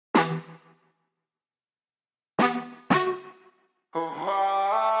All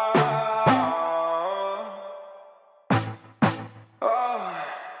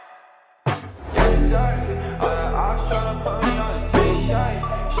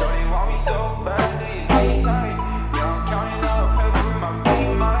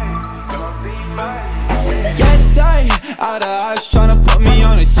the eyes tryna put me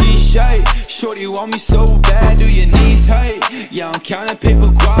on a t-shirt. Shorty want me so bad, do your knees hurt? Yeah, I'm counting paper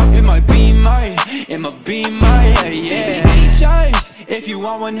guap in my beamer, yeah. Just if you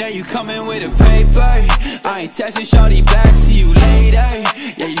want one, then you coming with a paper. I ain't texting shorty back, see you later.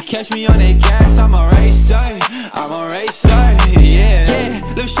 Yeah, you catch me on that gas, I'm a racer,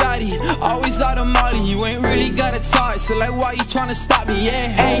 yeah. Lil' shawty, always out of molly, you ain't really got a talk, so like why you tryna stop me, yeah?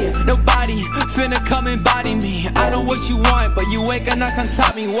 Hey, nobody finna come and body me. I know what you want, but you ain't gonna come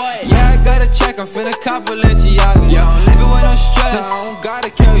top me, what? Yeah, I gotta check, I'm finna cop Balenciagas. Yeah, I'm living with no stress, I don't gotta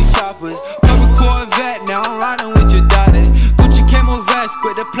carry choppers. Couple Corvette, now I'm riding with your daughter. Gucci camo vest,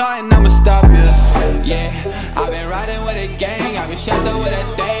 quit the plotting, I'ma stop ya. Yeah, I've been riding with a gang, I've been strapped up with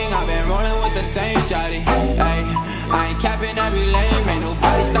a thing, I've been rolling with the same shawty. Hey, I ain't capping every lane, ain't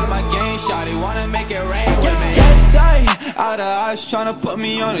nobody stop my game, shawty wanna make it rain with me. Yes, all the eyes tryna put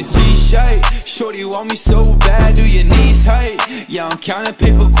me on a t-shirt. Shorty want me so bad, do your knees hurt? Yeah, I'm counting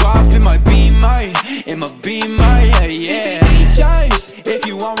paper guap in my beamer, yeah. Just if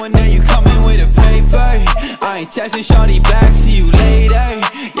you want one, then you coming with a paper. I ain't texting shorty back, see you later.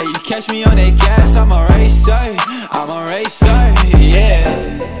 Yeah, you catch me on that gas, I'm a racer, yeah.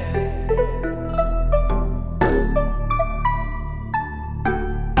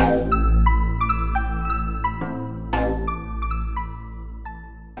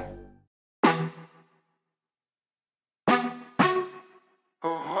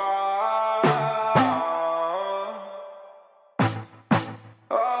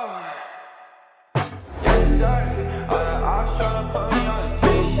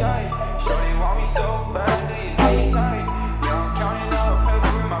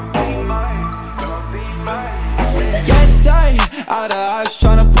 All the eyes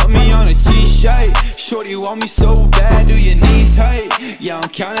tryna put me on a t-shirt. Shorty want me so bad, do your knees hurt? Yeah, I'm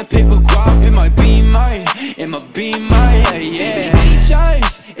counting paper guap in my beamer, yeah.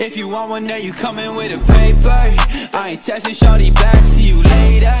 Just if you want one, then you coming with a paper. I ain't texting shorty back, see you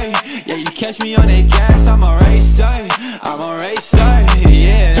later. Yeah, you catch me on that gas, I'm a racer,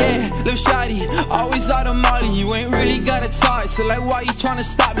 yeah. Lil' shawty, always out of molly, you ain't really got a talk, so like why you tryna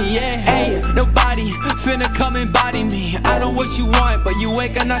stop me, yeah? Hey, nobody finna come and body me. I know what you want, but you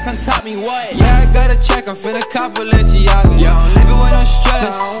ain't gonna come top me, what? Yeah, I gotta check, I'm finna cop Balenciagas. Yeah, I'm living with no stress,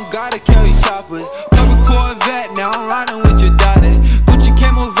 I don't gotta carry choppers. Couple Corvette, now I'm riding with your daughter. Gucci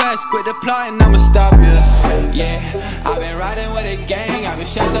camo vest, quit the plotting, I'ma stop ya. Yeah, I've been riding with a gang, I've been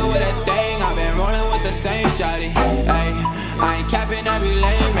strapped up with a thing, I've been rolling with the same shawty. Hey, I ain't capping every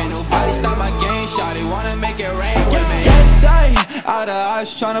lane, ain't nobody stop my game, shawty wanna make it rain with me. Yes, all the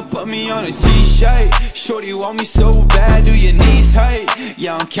eyes tryna put me on a t-shirt. Shorty want me so bad, do your knees hurt?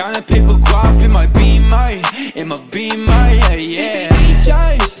 Yeah, I'm counting paper guap in my beamer, yeah.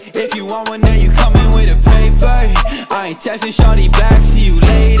 Just if you want one, then you coming with a paper. I ain't texting shorty back, see you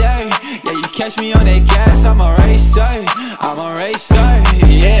later. Yeah, you catch me on that gas, I'm a racer,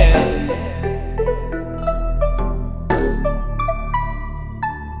 yeah.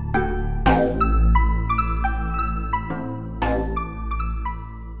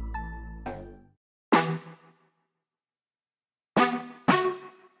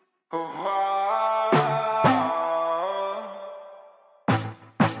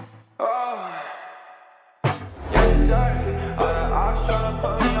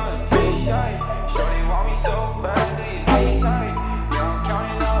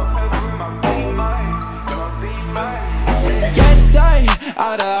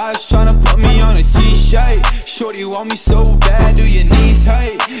 All the eyes tryna put me on a t-shirt. Shorty want me so bad, do your knees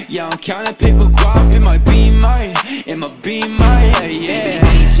hurt? Yeah, I'm counting paper guap in my beamer, yeah.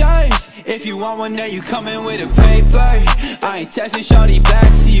 Just if you want one, then you coming with a paper. I ain't texting shorty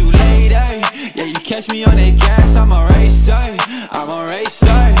back, see you later. Yeah, you catch me on that gas, I'm a racer,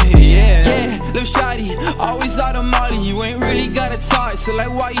 yeah. Lil' shawty, always out of molly, you ain't really got a talk, so like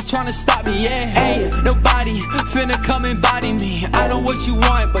why you tryna stop me, yeah? Hey, nobody finna come and body me. I know what you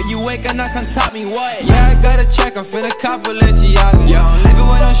want, but you ain't gonna come top me, what? Yeah, I gotta check, I'm finna cop Balenciagas. Yeah, I'm living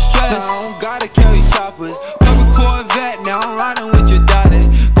with no stress, I don't gotta carry choppers. Couple Corvette, now I'm riding with your daughter.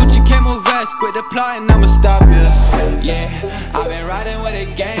 Gucci camo vest, quit the plotting, I'ma stop ya. Yeah, I've been riding with a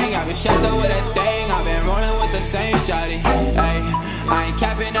gang, I've been strapped up with a thing, I've been rolling with the same shawty. Hey, I ain't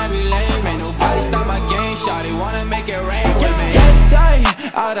capping every lane, ain't nobody stop my game, shawty wanna make it rain with me. Yes,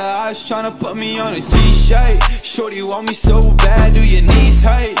 out of eyes tryna put me on a t-shirt. Shorty want me so bad, do your knees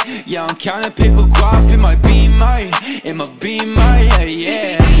hurt? Yeah, I'm counting paper guap in my beamer, yeah,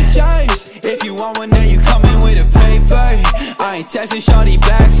 yeah. Choice, if you want one, then you coming with a paper. I ain't texting shorty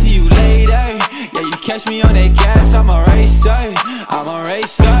back, see you later. Yeah, you catch me on that gas, I'm a racer,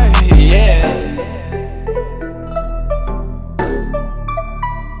 yeah.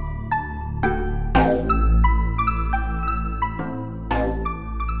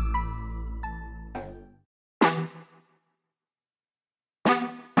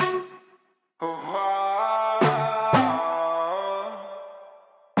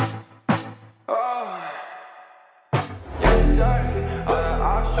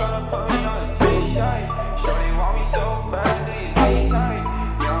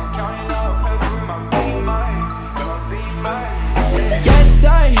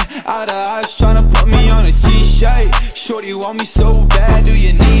 Out of eyes tryna put me on a t-shirt. Shorty want me so bad, do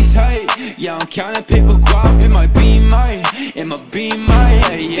your knees hurt? Yeah, I'm counting paper guap in my beamer,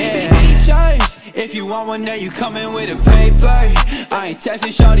 yeah, yeah. Choice, if you want one, then you coming with a paper. I ain't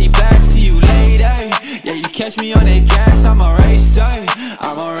texting shorty back, see you later. Yeah, you catch me on that gas, I'm a racer,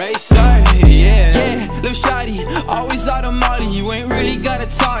 yeah. Yeah, lil' shawty, always out of molly, you ain't really gotta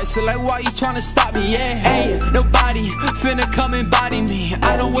talk, so like why you tryna stop me, yeah? Hey, nobody finna come and body me.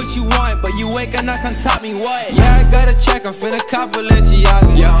 I know what you want, but you ain't gonna come top me, what? Yeah, I gotta check, I'm finna cop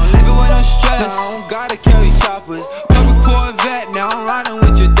Balenciagas. Yeah, I'm living with no stress, I don't gotta carry choppers. Purple Corvette, now I'm riding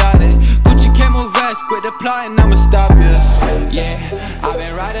with your daughter. Gucci camo vest, quit the plotting, I'ma stop you. Yeah, I've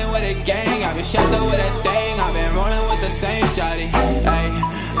been riding with a gang, I've been strapped up with a thing, I've been rolling with the same shawty. Hey,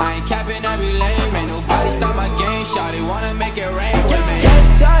 I ain't capping every lane, ain't nobody stop my game, shawty wanna make it rain with me.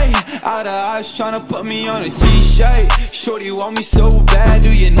 Yes, out of eyes tryna put me on a t-shirt. Shorty want me so bad,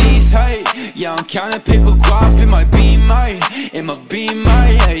 do your knees hurt? Yeah, I'm counting paper guap in my beamer,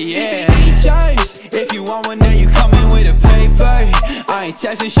 yeah, yeah. Choice, if you want one, then you coming with a paper. I ain't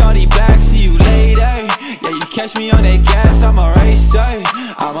texting shorty back, see you later. Yeah, you catch me on that gas, I'm a racer,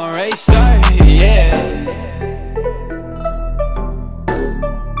 yeah.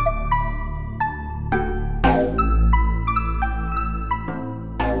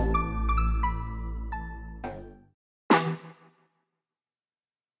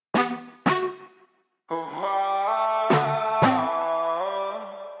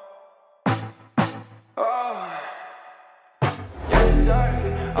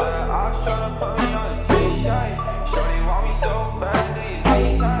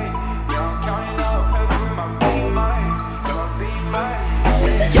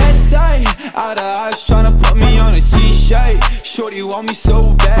 Out of eyes tryna put me on a t-shirt. Shorty want me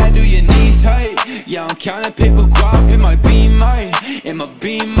so bad, do your knees hurt? Yeah, I'm counting paper guap in my beamer,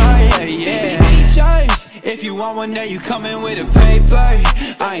 yeah, yeah. Choice, if you want one, then you coming with a paper.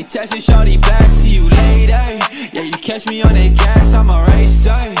 I ain't texting shorty back, see you later. Yeah, you catch me on that gas, I'm a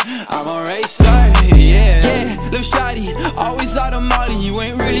racer, yeah. Yeah, lil' shawty, always out of molly, you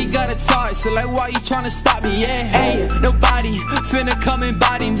ain't really gotta talk, so like why you tryna stop me, yeah? Hey, nobody finna come and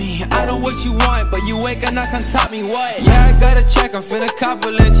body me. I know what you want, but you ain't gonna come top me, what? Yeah, I gotta check, I'm finna cop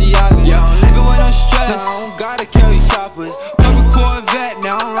Balenciagas. Yeah, I'm living with no stress, I don't gotta carry choppers. Purple Corvette,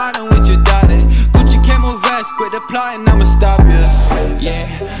 now I'm riding with your daughter. Gucci camo vest, quit the plotting, I'ma stop you. Yeah,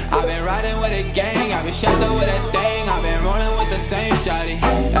 I've been riding with a gang, I've been strapped up with a thing, I've been rolling with the same shawty.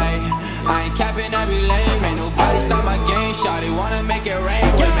 Ay, I ain't capping every lane, ain't nobody stop my game, shawty wanna make it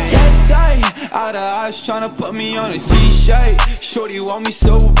rain with me. Yes, out of eyes tryna put me on a t-shirt. Shorty want me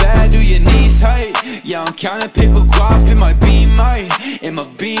so bad, do your knees hurt? Yeah, I'm counting paper guap in my beamer,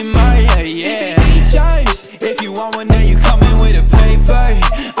 yeah, yeah. Choice, if you want one, then you coming with a paper.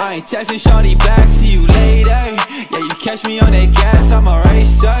 I ain't texting shorty back, see you later. Yeah, you catch me on that gas, I'm a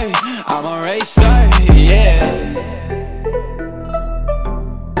racer, yeah.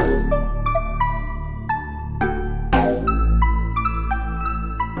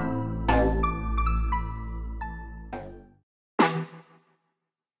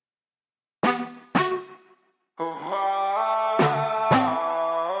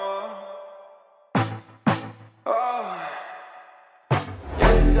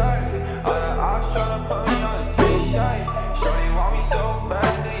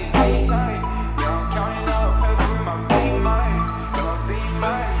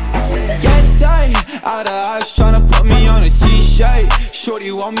 Out of eyes tryna put me on a t-shirt.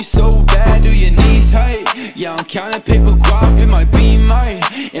 Shorty want me so bad, do your knees hurt? Yeah, I'm counting paper guap in my beamer,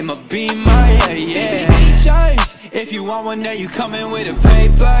 yeah, yeah. Choice, if if you want one, then you coming with a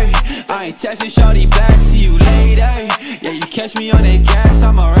paper. I ain't texting shorty back, see you later. Yeah, you catch me on that gas,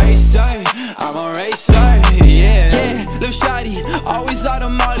 I'm a racer, I'm a racer, yeah. Lil' shawty, always out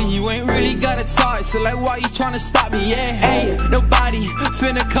of molly, you ain't really gotta talk, so like why you tryna stop me, yeah. Hey, nobody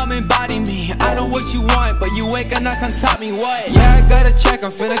finna come and body me, I know what you want, but you ain't gonna come top me, what? Yeah, I gotta check,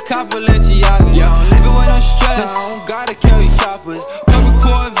 I'm finna cop Balenciagas. Yeah, I'm living with no stress, I don't gotta carry choppers. Purple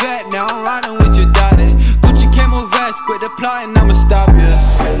Corvette, now I'm riding with your daughter. Gucci camo vest, quit applying, I'ma stop ya.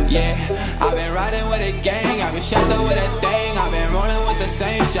 Yeah, I've been riding with a gang, I've been strapped up with a thing, I've been rolling with the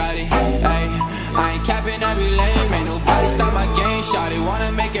same shawty. Ay, I ain't capping, I be lame, ain't nobody stop my game. Shawty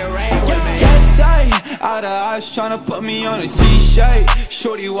wanna make it rain with me. Yes, out of eyes tryna put me on a t-shirt.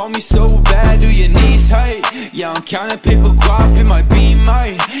 Shorty want me so bad, do your knees hurt? Yeah, I'm counting paper guap in my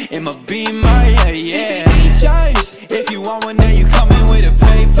beamer, in my beamer, yeah. Just if you want one, then you coming with a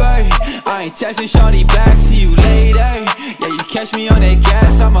paper. I ain't texting shorty back, see you later. Yeah, you catch me on that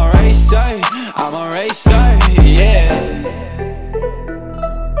gas, I'm a racer, I'm a racer, yeah.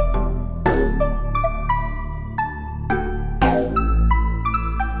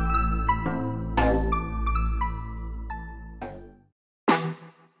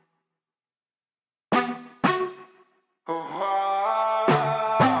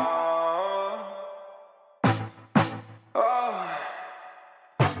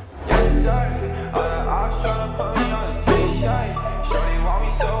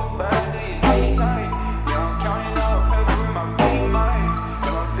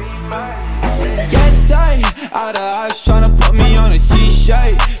 Out of eyes tryna put me on a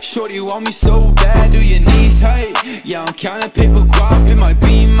t-shirt. Shorty want me so bad, do your knees hurt? Yeah, I'm counting paper guap in my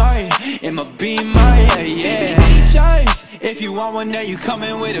beamer, in my beamer, yeah. Just if you want one, then you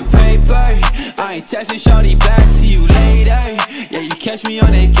coming with a paper. I ain't texting shorty back, see you later. Yeah, you catch me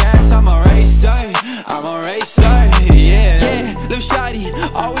on that gas, I'm a racer, I'm a racer, yeah. Lil' shawty,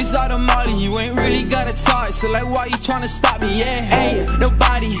 always out of molly, you ain't really gotta talk, so like why you tryna stop me, yeah. Hey,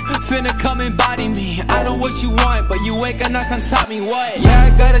 nobody finna come and body me, I know what you want, but you ain't gonna come top me, what?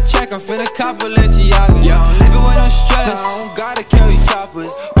 Yeah, I gotta check, I'm finna cop Balenciagas. Yeah, I'm living with no stress, I don't gotta carry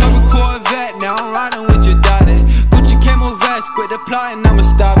choppers. Purple Corvette, now I'm riding with your daughter. Gucci camo vest, quit applying, I'ma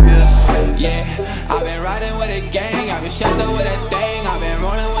stop ya. Yeah, I've been riding with a gang, I've been strapped up with a thing, I've been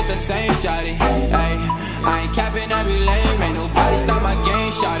rolling with the same shawty. Ay, I ain't capping, I be lame, ain't nobody stop my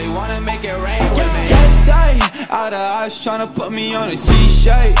game. Shawty wanna make it rain with me. Yes, out of eyes tryna put me on a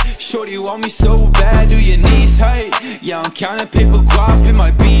t-shirt. Shorty want me so bad, do your knees hurt? Yeah, I'm counting paper guap in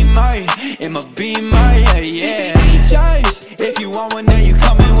my beamer, in my beamer, yeah. Just if you want one, then you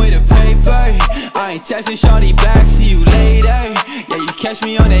coming with a paper. I ain't texting shorty back, see you later. Yeah, you catch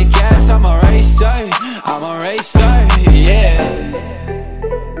me on that gas, I'm a racer, I'm a racer, yeah.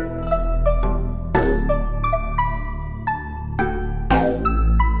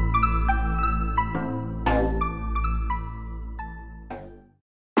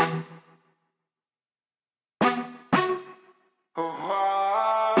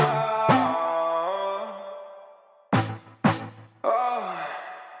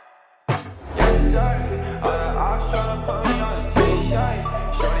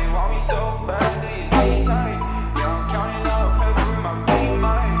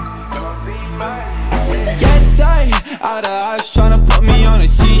 Out of eyes tryna put me on a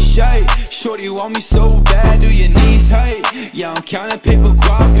t-shirt. Shorty want me so bad, do your knees hurt? Yeah, I'm counting paper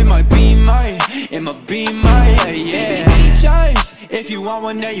guap in my beamer, in my beamer, yeah. Just if you want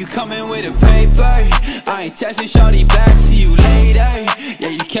one, then you coming with a paper. I ain't texting shorty back, see you later. Yeah,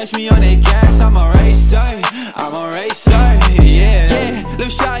 you catch me on that gas, I'm a racer, I'm a racer, yeah. Lil'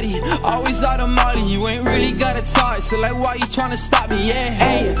 shawty, always out of molly, you ain't really gotta talk, so like why you tryna stop me, yeah.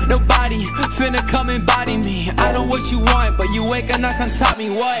 Hey, nobody finna come and body me, I know what you want, but you ain't gonna come top me,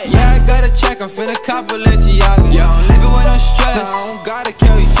 what? Yeah, I gotta check, I'm finna cop Balenciagas. Yeah, I'm living with no stress, I don't gotta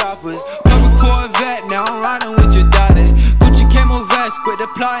carry choppers. Purple Corvette, now I'm riding with your daughter. Gucci camo vest, quit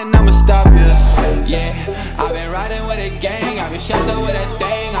applying, I'ma stop ya. Yeah, I've been riding with a gang, I've been strapped up with a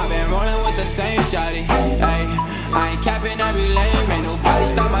thing, I've been rolling with the same shawty. Ay, I ain't capping, I be lame, ain't nobody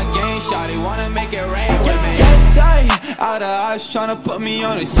stop my game. Shawty wanna make it rain with me. Yes, out of eyes tryna put me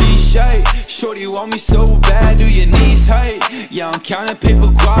on a t-shirt. Shorty want me so bad, do your knees hurt? Yeah, I'm counting paper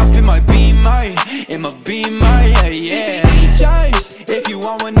guap in my beamer, in my beamer, yeah. Just if you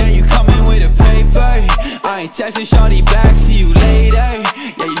want one, then you coming with a paper. I ain't texting shorty back, see you later.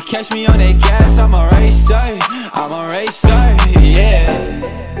 Yeah, you catch me on that gas, I'm a racer, I'm a racer, yeah.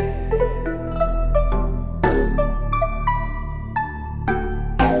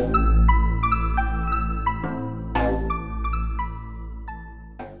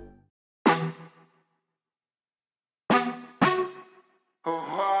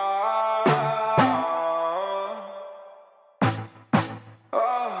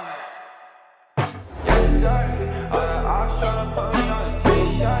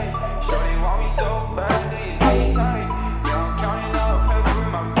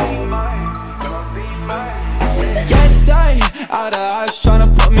 out of eyes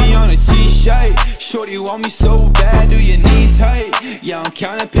tryna put me on a t-shirt. Shorty want me so bad, do your knees hurt? Yeah, I'm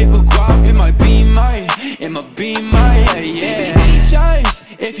counting paper guap in my Beamer, yeah. Choice,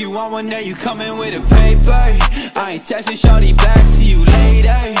 if you want one there, you coming with a paper. I ain't texting shorty back, see you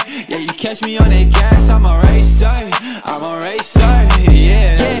later. Yeah, you catch me on that gas, I'm a racer,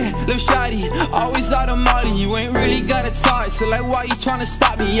 yeah. Lil' shawty, always out of Molly, you ain't really got a talk, so like why you tryna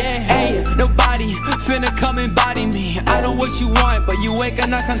stop me, yeah. Ain't nobody finna come and body me. I know what you want, but you ain't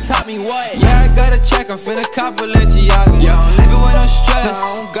gonna come top me, what? Yeah, I gotta check, I'm finna cop Balenciagas. Yeah, I'm living with no stress,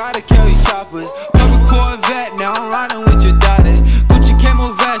 I don't gotta carry choppers. Cover Corvette, now I'm riding with your daughter. Gucci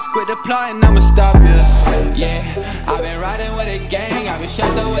camo vest, quit the plotting, I'ma stop ya. Yeah, I've been riding with a gang, I've been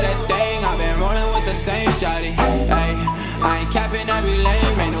shut up with a thing, I've been rolling with the same shawty. Ay, I ain't capping every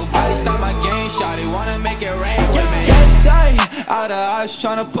lane, ain't nobody stop my game, shawty wanna make it rain with me. Yes, I out of eyes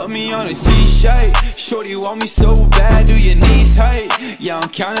tryna put me on a t-shirt. Shorty want me so bad, do your knees hurt? Yeah, I'm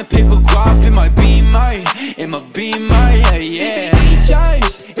counting paper guap in my Beamer, yeah.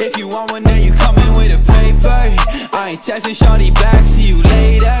 Choice, if you want one there, you coming with a paper. I ain't texting shorty back, see you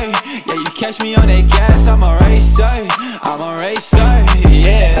later. Yeah, you catch me on that gas, I'm a racer,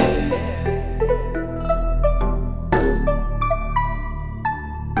 yeah.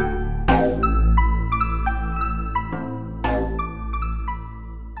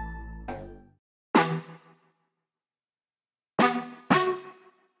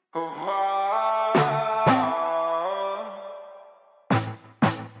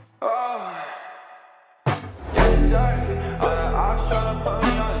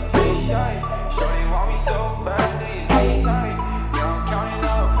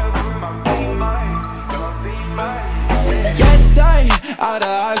 Out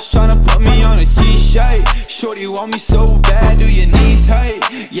of eyes tryna put me on a t-shirt. Shorty want me so bad, do your knees hurt?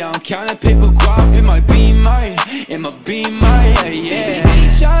 Yeah, I'm counting paper guap in my Beamer, yeah.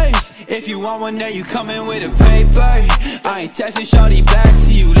 Choice, if you want one there, you coming with a paper. I ain't texting shorty back,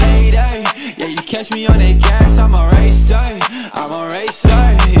 see you later. Yeah, you catch me on that gas, I'm a racer,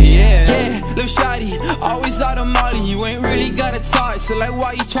 yeah. Lil' shawty, always out of Molly, you ain't really got a talk, so like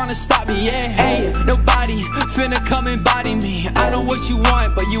why you tryna stop me, yeah. Ain't nobody finna come and body me. I know what you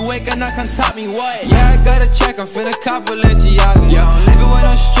want, but you ain't gonna come top me, what? Yeah, I gotta check, I'm finna cop Balenciagas. Yeah, I'm living with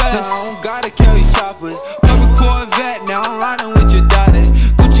no stress, I don't gotta carry choppers. Cover Corvette, now I'm riding with your daughter.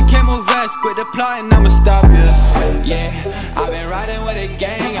 Gucci camo vest, quit the plotting, I'ma stop ya. Yeah, I've been riding with a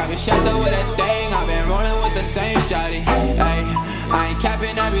gang, I've been shut up with a thing, I've been rolling with the same shawty. Ay, I ain't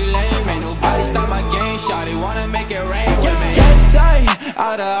capping every lane, ain't nobody stop my game, shawty wanna make it rain with me. Yes, I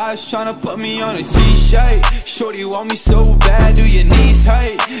out of eyes tryna put me on a t-shirt. Shorty want me so bad, do your knees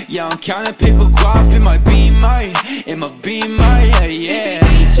hurt? Yeah, I'm counting paper guap in my Beamer, yeah.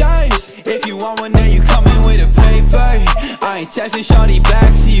 Choice, if you want one there, you coming with a paper. I ain't texting shorty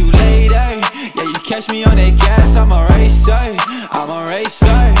back, see you later. Yeah, you catch me on that gas, I'm a racer,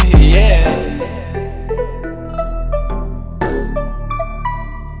 yeah.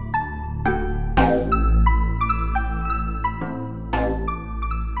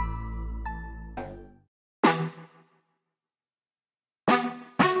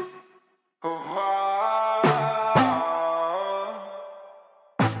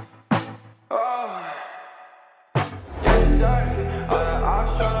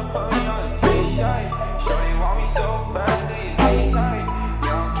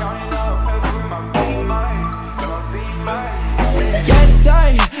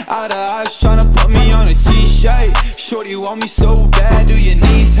 Out of eyes tryna put me on a t-shirt. Shorty want me so bad, do your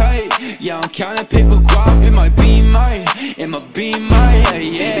knees hurt? Yeah, I'm counting paper guap in my Beamer,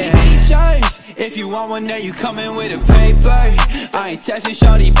 yeah. Choice, if you want one there, you coming with a paper. I ain't texting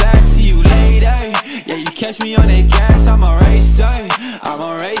shorty back, see you later. Yeah, you catch me on that gas, I'm a racer,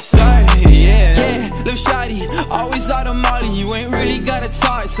 yeah. Lil' shawty, always out of Molly, you ain't really got a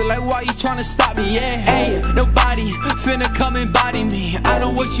talk, so like why you tryna stop me, yeah. Ain't nobody finna come and body me. I know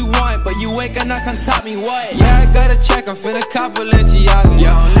what you want, but you ain't gonna come top me, what? Yeah, I gotta check, I'm finna cop Balenciagas.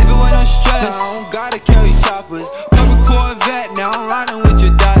 Yeah, I'm living with no stress, I don't gotta carry choppers. Cover Corvette, now I'm riding with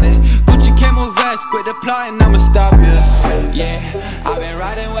your daughter. Gucci camo vest, quit the plotting, I'ma stop ya. Yeah, I've been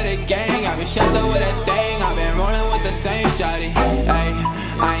riding with a gang, I've been shut up with a thing, I've been rolling with the same shawty. Ay,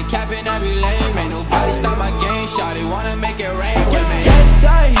 I ain't capping every lane, ain't nobody stop my game, shawty wanna make it rain with me. Yes,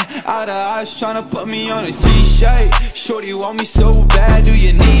 I out of eyes tryna put me on a t-shirt. Shorty want me so bad, do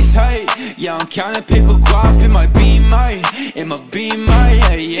your knees hurt? Yeah, I'm counting paper guap in my Beamer,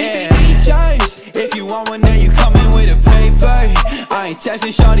 yeah. Choice, if you want one there, you coming with a paper. I ain't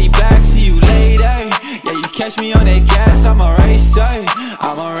texting shorty back, see you later. Yeah, you catch me on that gas, I'm a racer,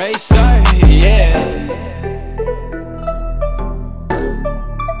 yeah.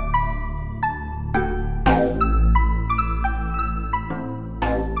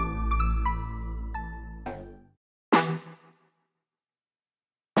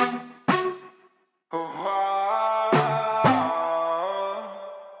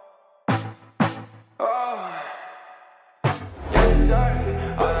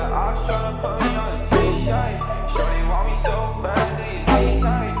 All the ops tryna put me on a t-shirt. Shorty want me so bad, do you need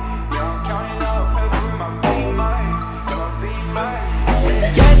tight? Yeah, I'm counting up paper in my beam,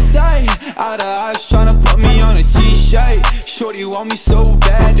 yes, sir. All the ops tryna put me on a t-shirt. Shorty want me so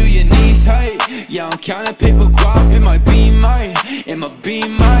bad, do your knees hurt? Yeah, I'm counting paper guap in my beamer,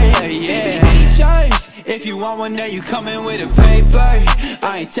 yeah. Just if you want one, then you coming with a paper.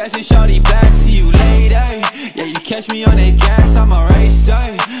 I ain't texting shorty back, see you later. Yeah, you catch me on that gas, I'm a racer,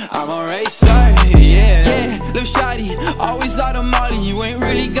 yeah. Lil' shawty, always out of Molly, you ain't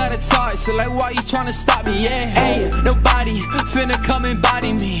really gotta talk, so like why you tryna stop me, yeah? Hey, nobody finna come and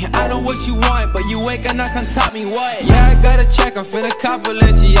body me. I know what you want, but you ain't gonna come top me, what? Yeah, I gotta check, I'm finna cop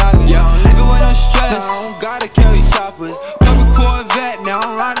Balenciagas. Yeah, I'm living with no stress, I don't gotta carry choppers. Purple Corvette, now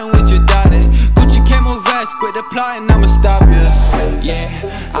I'm riding with your daughter. Gucci camo vest, quit the plotting, I'ma stop ya. Yeah,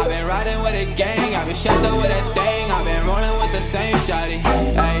 I've been riding with a gang, I've been strapped up with a thing, I've been rolling with the same shawty.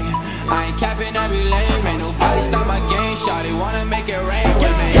 Hey, I ain't capping every lane, ain't nobody stop my game, shawty wanna make it rain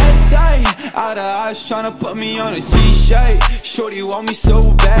with me. Yes, sir. All the ops tryna put me on a t-shirt. Shorty want me so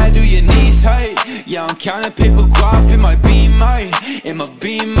bad, do your knees hurt? Yeah, I'm counting paper guap in my beamer,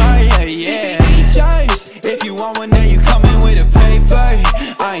 yeah. Just if you want one, then you coming with a paper.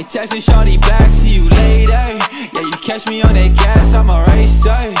 I ain't texting shorty back, see you later. Yeah, you catch me on that gas, I'm a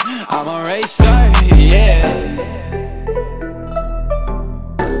racer, yeah.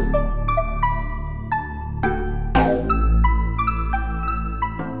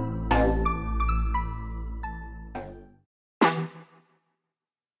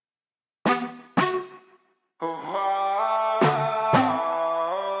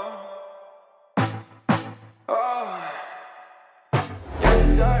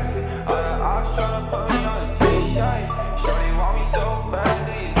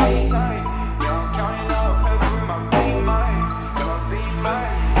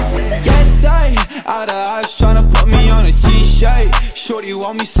 All the ops tryna put me on a t-shirt. Shorty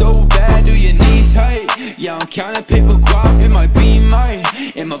want me so bad, do your knees hurt? Yeah, I'm counting paper guap in my beamer,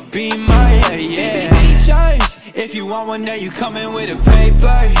 yeah. Just if you want one, then you coming with a paper.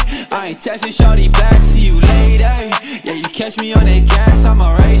 I ain't texting shorty back, see you later. Yeah, you catch me on that gas, I'm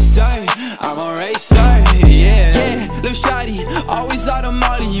a racer, yeah. Lil' shawty, always out of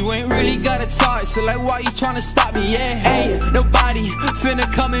Molly, you ain't really gotta talk, so like why you tryna stop me, yeah? Hey, nobody finna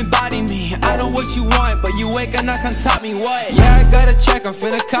come and body me. I know what you want, but you ain't gonna come top me, what? Yeah, I gotta check, I'm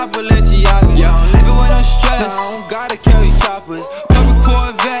finna cop Balenciagas. Yeah, I'm living with no stress, I don't gotta carry choppers. Purple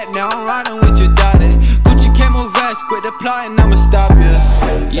Corvette, now I'm riding with your daughter. Gucci camo vest, quit the plotting, I'ma stop ya.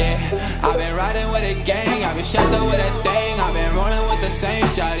 Yeah, I've been riding with a gang, I've been strapped up with a thing, I've been rolling with the same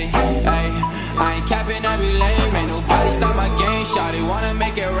shawty. Hey, I ain't capping every lane, ain't nobody stop my game, shawty wanna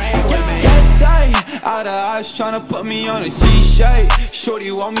make it rain with me. Yes, sir. All the ops tryna put me on a t-shirt.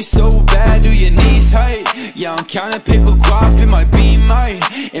 Shorty want me so bad, do your knees hurt? Yeah, I'm counting paper guap in my beamer,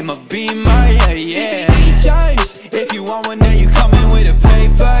 yeah. Just if you want one, then you coming with a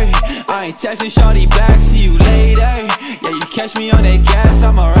paper. I ain't texting shorty back, see you later. Yeah, you catch me on that gas,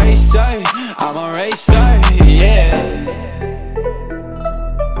 I'm a racer, yeah.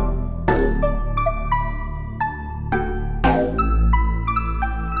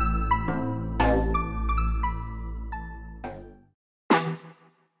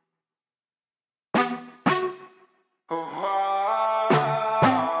 All the ops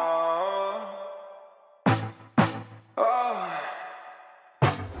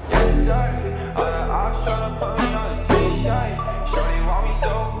tryna put me on a t-shirt. Shorty want me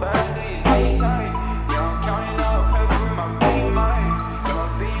so bad, do you need tight? Yeah, I'm counting up paper in my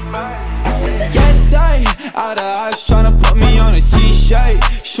beamer, yes, sir. All the ops tryna put me on a t-shirt.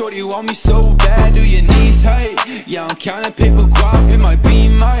 Shorty want me so bad, do your knees hurt? Yeah, I'm counting paper guap in my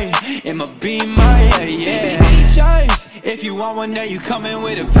beamer, yeah. Just if you want one, then you coming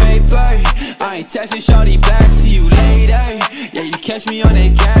with a paper. I ain't texting shorty back, see you later. Yeah, you catch me on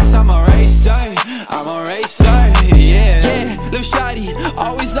that gas, I'm a racer, yeah. Lil' shawty,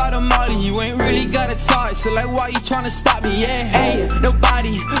 always out of Molly, you ain't really gotta talk, so like why you tryna stop me, yeah? Hey,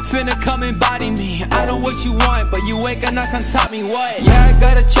 nobody finna come and body me. I know what you want, but you ain't gonna come top me, what? Yeah, I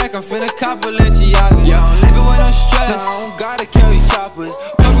gotta check, I'm finna cop Balenciagas. Yeah, I'm living with no stress, I don't gotta carry choppers.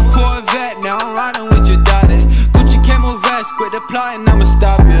 Purple Corvette, now I'm riding with your daughter. Gucci camo vest, quit the plotting, I'ma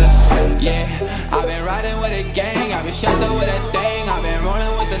stop ya. Yeah, I've been riding with a gang, I've been strapped up with a thing, I've been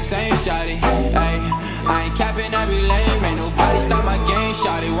rolling with the same shawty. Hey, I ain't capping every lane, ain't nobody stop my game,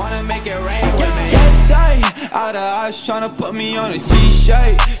 shawty wanna make it rain with me. Yes, sir. All the ops tryna put me on a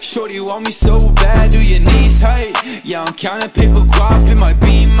t-shirt. Shorty want me so bad, do your knees hurt? Yeah, I'm counting paper guap in my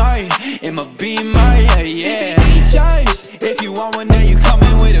beamer, yeah. Just if you want one, then you come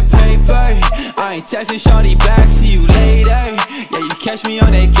I ain't texting shawty back, see you later. Yeah, you catch me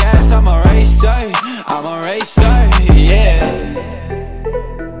on that gas, I'm a racer, I'm a racer, yeah.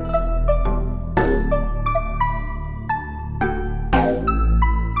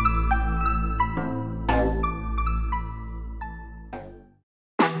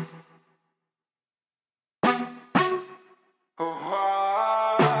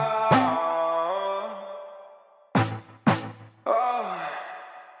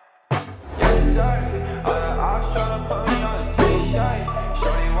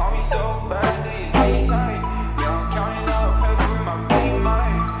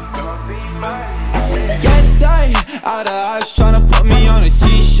 All the eyes tryna put me on a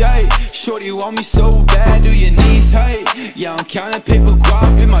t-shirt. Shorty want me so bad, do your knees hurt? Yeah, I'm counting paper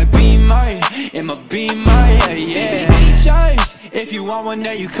guap in my beamer, yeah, yeah. Choice, if you want one,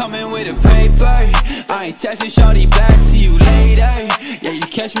 then you coming with a paper. I ain't texting shorty back, see you later. Yeah, you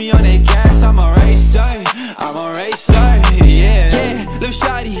catch me on that gas, I'm a racer, yeah. Yeah, lil'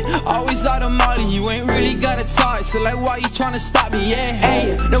 shawty, always out of molly, you ain't really gotta talk. So like, why you tryna stop me, yeah?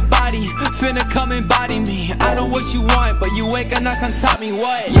 Hey, nobody finna come and body me. I know what you want, but you ain't gonna come top me,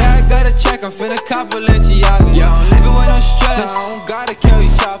 what? Yeah, I gotta check, I'm finna cop Balenciagas. Yeah, I'm living with no stress, I don't gotta carry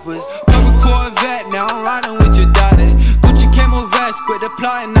choppers. Purple Corvette, now I'm riding with your daughter. Gucci camo vest, quit the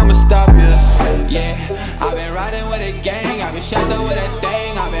plotting, I'ma stop you. Yeah, I've been riding with a gang, I've been strapped up with a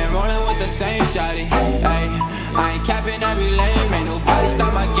thing, I've been rolling with the same shawty. Ay, I ain't capping every lane, ain't nobody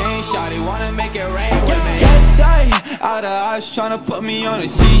stop my game. Shawty wanna make it rain with me. Yes, all the eyes tryna put me on a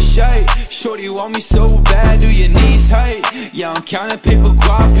t-shirt. Shorty want me so bad, do your knees hurt? Yeah, I'm counting paper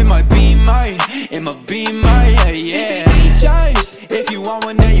guap in my beamer, yeah, yeah. Choice, if you want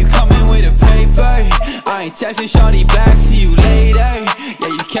one, then you coming with a paper. I ain't texting shawty back, see you later. Yeah,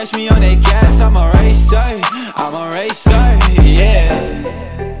 you catch me on that gas, I'm a racer, yeah.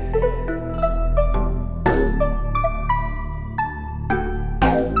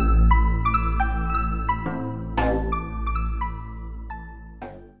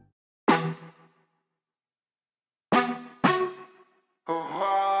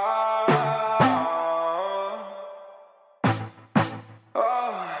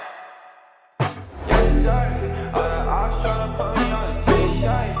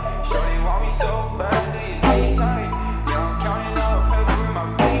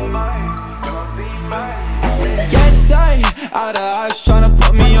 All the eyes tryna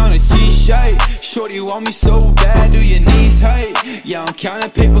put me on a t-shirt. Shorty want me so bad, do your knees hurt? Yeah, I'm counting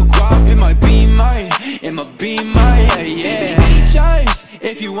paper guap in my beamer, yeah, yeah. Choice,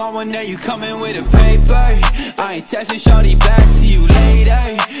 if you want one, then you coming with a paper. I ain't texting shawty back, see you later.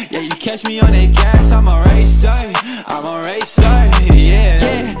 Yeah, you catch me on that gas, I'm a racer, yeah.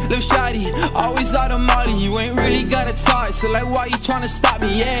 Yeah, lil' shawty, always out of molly, you ain't really gotta talk. So like, why you tryna stop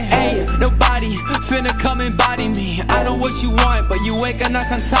me, yeah? Hey, nobody finna come and body me. I know what you want, but you ain't gonna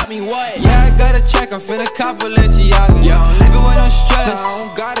come top me, what? Yeah, I gotta check, I'm finna cop Balenciagas. Yeah, I'm living with no stress, I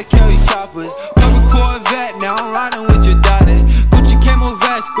don't gotta carry choppers. Purple Corvette, now I'm riding with your daughter. Gucci camo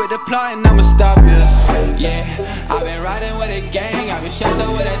vest, quit the plotting, I'ma stop you. Yeah, I've been riding with a gang, I've been strapped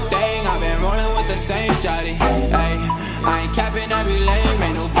up with a thing, I've been rolling with the same shawty. Ay, I ain't capping every lane,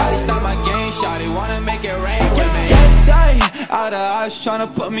 ain't nobody stop my game. Shawty wanna make it rain with me. Yes, all the eyes tryna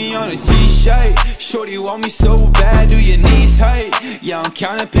put me on a t-shirt. Shorty want me so bad, do your knees hurt? Yeah, I'm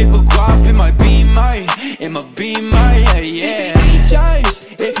counting paper guap in my beamer, yeah, yeah. Choice,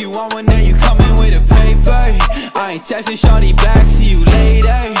 if you want one, then you coming with a paper. I ain't texting shawty back, see you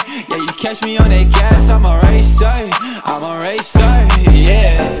later. Yeah, you catch me on that gas, I'm a racer,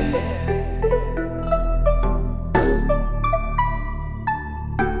 yeah.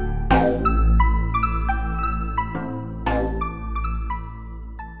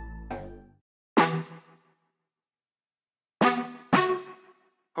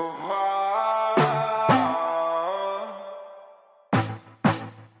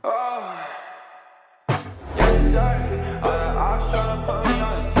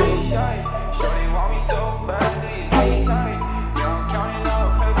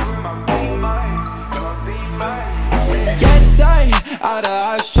 All the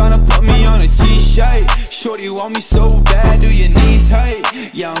eyes tryna put me on a t-shirt. Shorty want me so bad, do your knees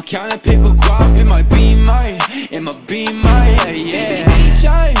hurt? Yeah, I'm counting paper guap in my beamer, yeah, yeah.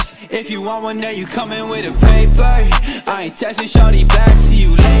 Choice, if you want one, then you coming with a paper. I ain't texting shawty back, see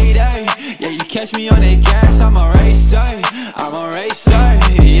you later. Yeah, you catch me on that gas, I'm a racer,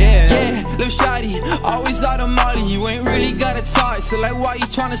 yeah. Yeah, lil' shawty, always out of molly, you ain't really gotta talk. So like, why you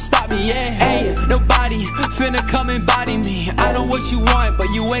tryna stop me, yeah? Hey, nobody finna come and body me. I know what you want, but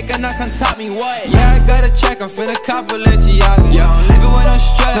you ain't gonna come top me, what? Yeah, I gotta check, I'm finna cop Balenciagas. Yeah, I'm living with no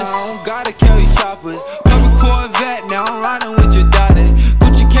stress, I don't gotta carry choppers.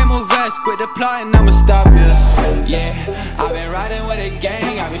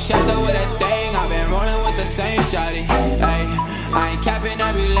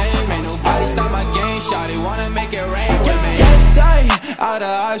 be lame. Ain't nobody stop my game, shawty wanna make it rain with me. Yes, I out of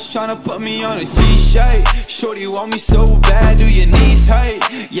eyes tryna put me on a t-shirt. Shorty want me so bad, do your knees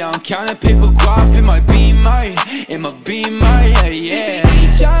hurt? Yeah, I'm counting paper guap in my Beamer, in my Beamer, yeah.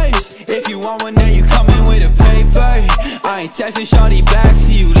 Just if you want one, then you coming with a paper. I ain't texting shawty back,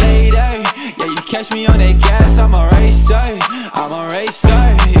 see you later. Yeah, you catch me on that gas, I'm a racer,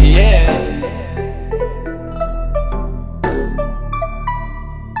 yeah.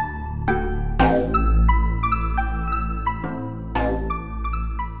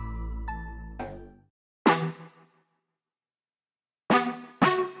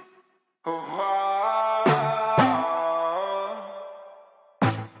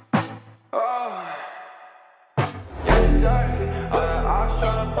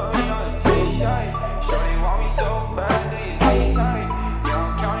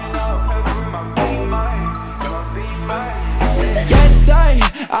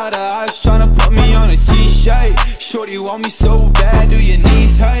 Out of eyes tryna put me on a t-shirt. Shorty want me so bad, do your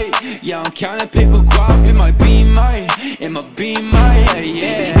knees hurt? Yeah, I'm counting paper guap in my Beamer,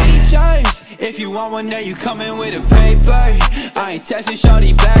 yeah. Just if you want one, then you coming with a paper. I ain't texting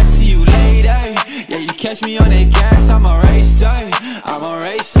shawty back, see you later. Yeah, you catch me on that gas, I'm a racer,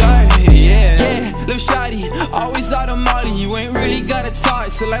 yeah. Lil' shawty, always out of Molly, you ain't really gotta talk.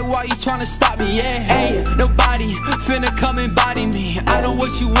 So like, why you tryna stop me, yeah? Ain't nobody finna come and body me. I know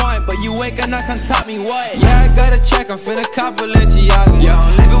what you want, but you ain't gonna come top me, what? Yeah, I gotta check, I'm finna cop Balenciagas. Yeah,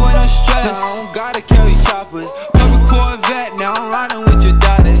 I'm living with no stress, I don't gotta carry choppers. Purple Corvette, now I'm riding with your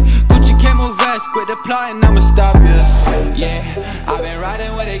daughter. Gucci camo vest, quit the plotting, I'ma stop ya. Yeah, I've been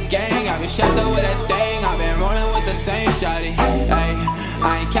riding with a gang, I've been strapped up with a thing, I've been rolling with the same shawty. Ay,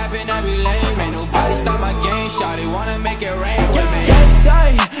 I ain't capping, I be lame, ain't nobody stop my game, shawty wanna make it rain with me. Yes,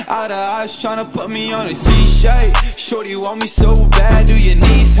 I out of eyes tryna put me on a t-shirt. Shorty want me so bad, do your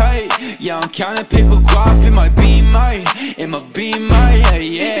knees hurt? Yeah, I'm counting paper guap in my Beamer,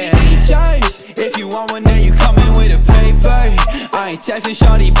 yeah. Just if you want one, then you coming with a paper. I ain't texting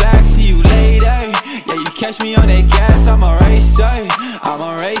shawty back, see you later. Yeah, you catch me on that gas, I'm a racer,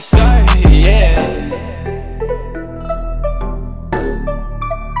 yeah.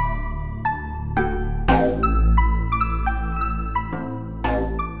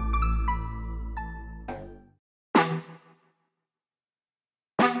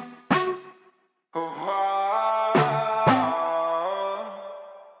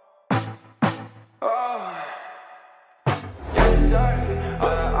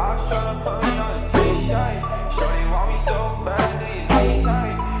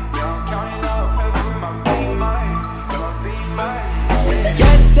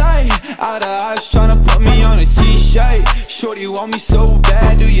 Out of eyes tryna put me on a t-shirt. Shorty want me so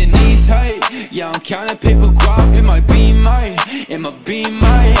bad, do your knees hurt? Yeah, I'm counting paper guap in my Beamer,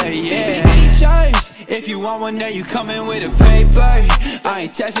 yeah. Just if you want one, then you coming with a paper. I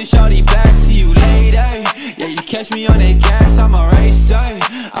ain't texting shawty back, see you later. Yeah, you catch me on that gas, I'm a racer,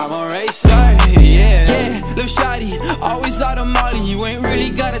 yeah. Lil' shawty, always out of Molly, you ain't really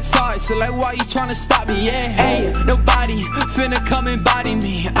gotta talk. So like, why you tryna stop me, yeah? Ain't nobody finna come and body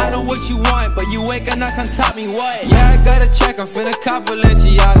me. I know what you want, but you ain't gonna come top me, what? Yeah, I gotta check, I'm finna cop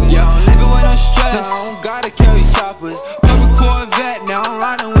Balenciagas. Yeah, I'm living with no stress, I don't gotta carry choppers. Purple Corvette, now I'm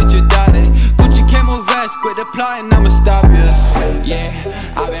riding with your daughter. Gucci camo vest, quit the plotting, I'ma stop ya. Yeah,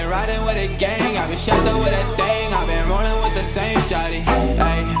 I've been riding with a gang, I've been strapped up with a thing, I've been rolling with the same shawty.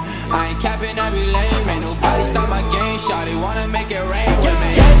 Ay, I ain't capping, I be lame, ain't nobody stop my game, shawty wanna make it rain with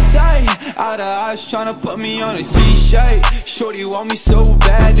me. Yes, I out of eyes tryna put me on a t-shirt. Shorty want me so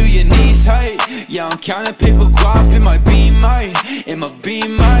bad, do your knees hurt? Yeah, I'm counting paper guap in my Beamer,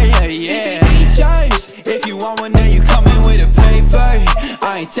 yeah. Just if you want one, then you coming with a paper.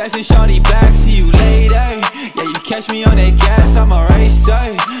 I ain't texting shawty back, see you later. Yeah, you catch me on that gas, I'm a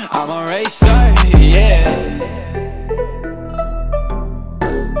racer, yeah.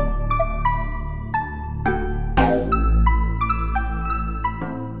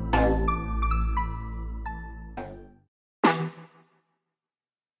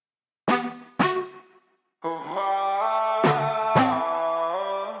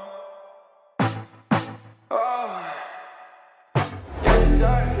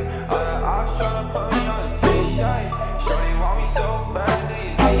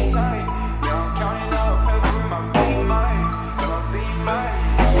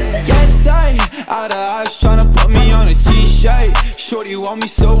 Out of eyes tryna put me on a t-shirt. Shorty want me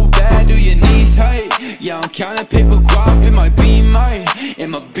so bad, do your knees hurt? Yeah, I'm counting paper guap in my Beamer,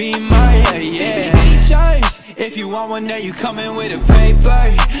 yeah. Just if you want one, then you coming with a paper.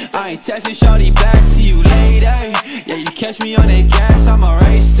 I ain't texting shorty back, see you later. Yeah, you catch me on that gas, I'm a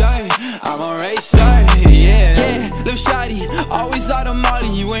racer, yeah. Lil' shawty, always out of Molly,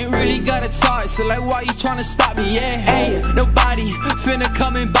 you ain't really got a talk, so like why you tryna stop me, yeah? Hey, nobody finna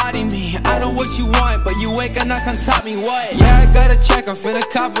come and body me. I know what you want, but you ain't gonna come top me, what? Yeah, I gotta check, I'm finna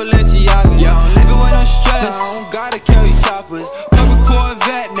cop Balenciagas. Yeah, I'm living with no stress, I don't gotta carry choppers. Couple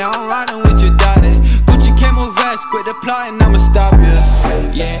Corvette, now I'm riding with your daughter. Gucci camo vest, quit the plotting, I'ma stop ya.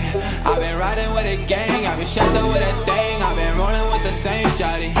 Yeah, I've been riding with a gang, I've been strapped up with a thing, I've been rolling with the same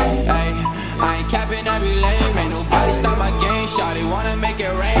shawty. Hey, I ain't capping every lane, ain't nobody stop my game, shawty wanna make it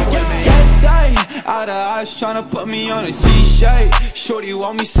rain with me. Yes, I, out of eyes tryna put me on a t-shirt. Shorty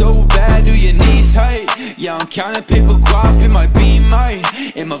want me so bad, do your knees hurt? Yeah, I'm counting paper guap in my beamer,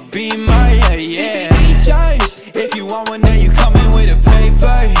 yeah. Choice, if you want one, then you coming with a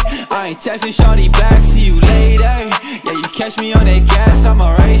paper. I ain't texting shorty back, see you later. Yeah, you catch me on that gas, I'm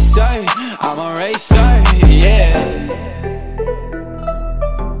a racer, yeah.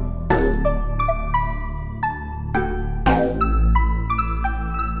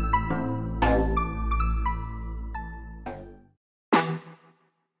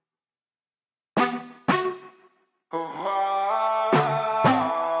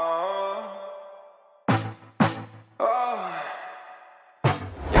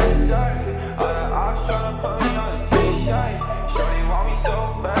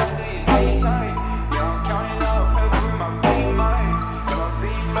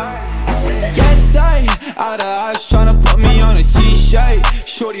 Out of eyes tryna put me on a t-shirt.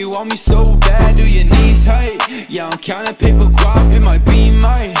 Shorty want me so bad, do your knees hurt? Yeah, I'm counting paper guap in my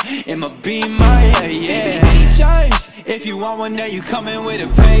beamer, yeah. Choice, if you want one, then you coming with a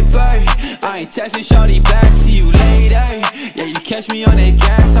paper. I ain't texting shorty back, see you later. Yeah, you catch me on that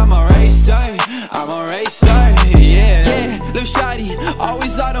gas, I'm a racer, yeah. Lil' shawty,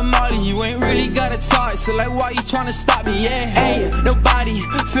 always out of Molly, you ain't really got a talk, so like why you tryna stop me, yeah? Hey, nobody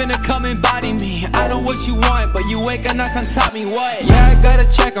finna come and body me. I know what you want, but you ain't gonna come top me, what? Yeah, I gotta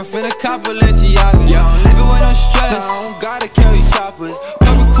check, I'm finna cop Balenciagas. Yeah, I'm living with no stress, I don't gotta carry choppers.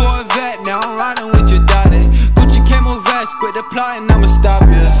 Couple Corvette, now I'm riding with your daughter. Gucci camo vest, quit the plotting, I'ma stop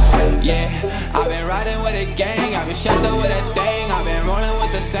ya. Yeah, I've been riding with a gang, I've been strapped up with a thing, I've been rolling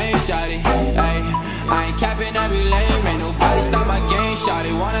with the same shawty. Hey, I ain't capping every lane, ain't nobody stop my game,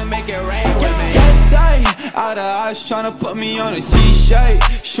 shawty wanna make it rain with me. Yes, I, out of eyes tryna put me on a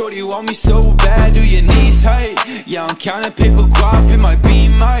t-shirt. Shorty want me so bad, do your knees hurt? Yeah, I'm counting paper guap in my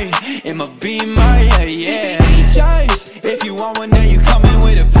beamer, yeah. Choice, if you want one, then you coming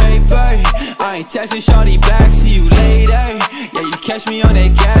with a paper. I ain't texting shorty back, see you later. Yeah, you catch me on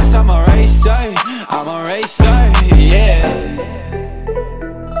that gas, I'm a racer, yeah.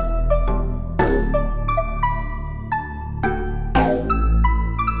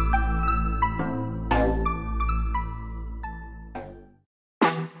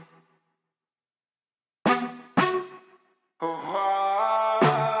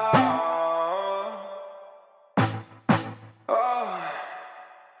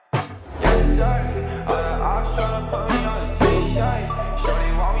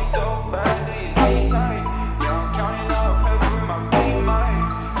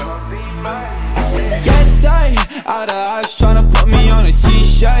 Out of eyes tryna put me on a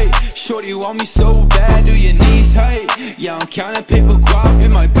t-shirt. Shorty want me so bad, do your knees hurt? Yeah, I'm counting paper guap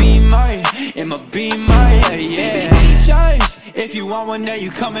in my beamer, yeah. Choice, if you want one, then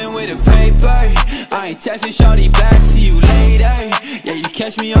you coming with a paper. I ain't texting shorty back, see you later. Yeah, you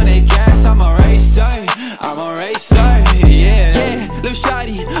catch me on that gas, I'm a racer, yeah. Lil'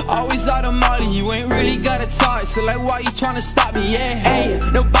 shawty, always out of Molly, you ain't really got a talk, so like why you tryna stop me, yeah? Hey,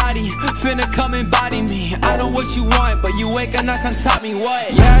 nobody finna come and body me. I know what you want, but you ain't gonna come top me,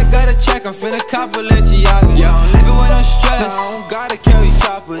 what? Yeah, I gotta check, I'm finna cop Balenciagas. Yeah, I'm living with no stress, I don't gotta carry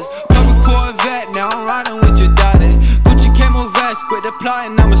choppers. Couple Corvette, now I'm riding with your daughter. Gucci camo vest, quit the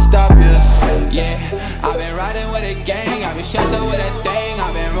plotting, I'ma stop ya. Yeah, I've been riding with a gang, I've been strapped up with a thing,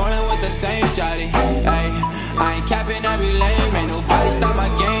 I've been rolling with the same shawty. Hey, I ain't capping every lane, ain't nobody stop my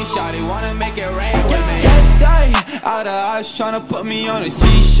game, shawty wanna make it rain with me. Yes, I, out of eyes tryna put me on a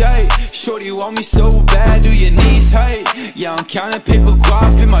t-shirt. Shorty want me so bad, do your knees hurt? Yeah, I'm counting paper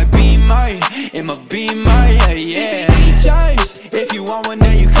guap in my beamer, yeah. Choice, if you want one,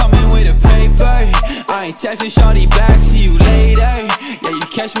 then you coming with a paper. I ain't texting shorty back, see you later. Yeah, you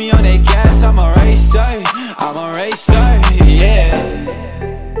catch me on that gas, I'm a racer, yeah.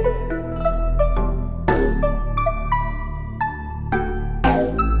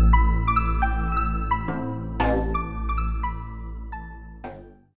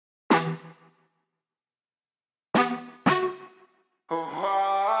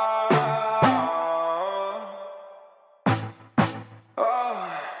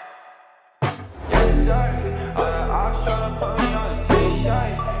 sir. All the ops tryna put me on a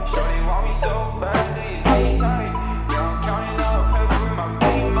t-shirt. Shorty want me so bad, do you need sight? Yeah, I'm counting up paper with my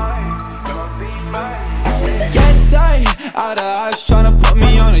beamer. Yes, sir. All the ops tryna put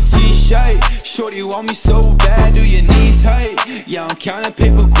me on a t-shirt. Shorty want me so bad, do your knees hurt? Yeah, I'm counting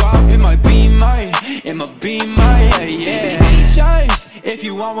paper guap in my beamer. Yeah. Choice. If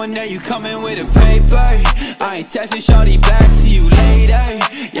you want one, now you coming with a paper. I ain't texting shorty back, see you later.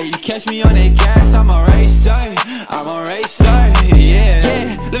 Yeah, you catch me on that gas, I'm a racer,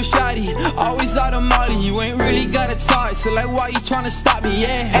 yeah. Lil' shawty, always out of molly, you ain't really gotta talk. So like, why you tryna stop me,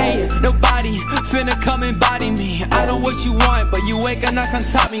 yeah? Hey, nobody finna come and body me. I know what you want, but you ain't gonna come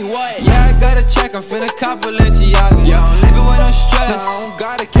top me, what? Yeah, I gotta check, I'm finna cop Balenciagas. Yeah, I'm living with no stress, I don't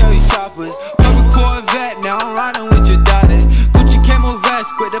gotta carry choppers. Purple Corvette, now I'm riding with your daughter. Gucci camo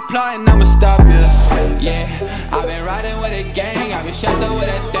vest, quit the plotting, I'ma stop you. Yeah, I've been riding with a gang, I've been strapped up with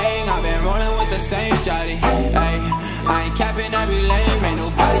a thing, I've been rolling with the same shawty. Ay, I ain't capping, I be lame, ain't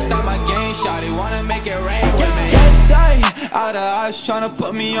nobody stop my game, shawty wanna make it rain with me. Yes, I, all the ops tryna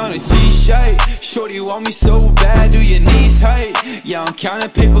put me on a t-shirt. Shorty want me so bad, do your knees hurt? Yeah, I'm counting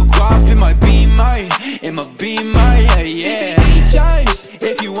paper guap in my beamer, yeah. Choice.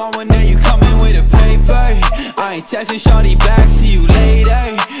 If you want one, then you coming with a paper. I ain't texting shorty back, see you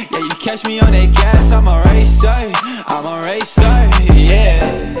later. Yeah, you catch me on that gas, I'm a racer,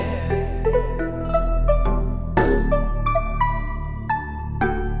 yeah.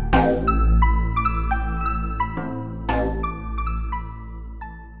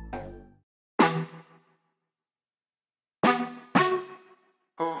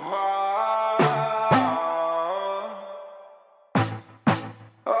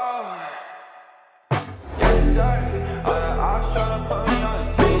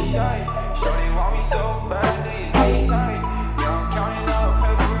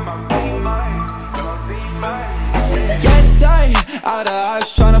 All the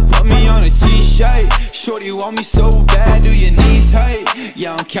ops tryna put me on a t-shirt. Shorty want me so bad, do your knees hurt?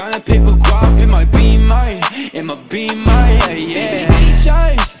 Yeah, I'm counting paper guap in my beamer, yeah.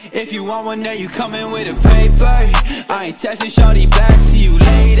 Choice. If you want one, then you coming with a paper. I ain't texting shorty back, see you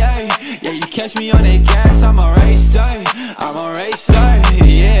later. Yeah, you catch me on that gas, I'm a racer,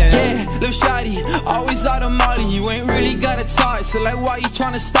 yeah. Lil' shawty, always out of molly, you ain't really gotta talk. So like, why you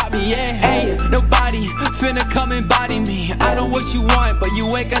tryna stop me, yeah? Hey, nobody finna come and body me. I know what you want, but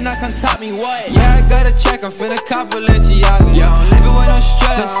you ain't gonna come top me, what? Yeah, I gotta check, I'm finna cop Balenciagas. Yeah, I'm living with no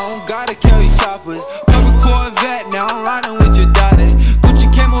stress, I don't gotta carry choppers. Purple Corvette, now I'm riding with your daughter. Gucci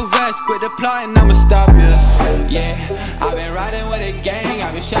camo vest, quit the plotting, I'ma stop you. Yeah, I've been riding with a gang,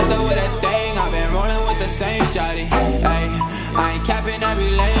 I've been strapped up with a thing, I've been rolling with the same shawty. Ay, I ain't capping, I be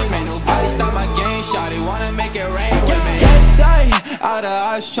lame, ain't nobody stop my game, shawty wanna make it rain with me. Yes, I, all the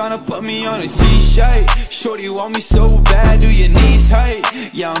ops tryna put me on a t-shirt. Shorty want me so bad, do your knees hurt?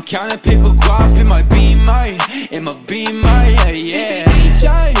 Yeah, I'm counting paper guap in my beamer, yeah.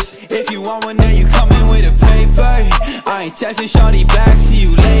 Choice. If you want one, then you coming with a paper. I ain't texting shorty back, see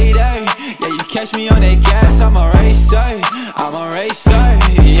you later. Yeah, you catch me on that gas, I'm a racer,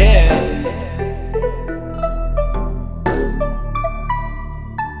 yeah.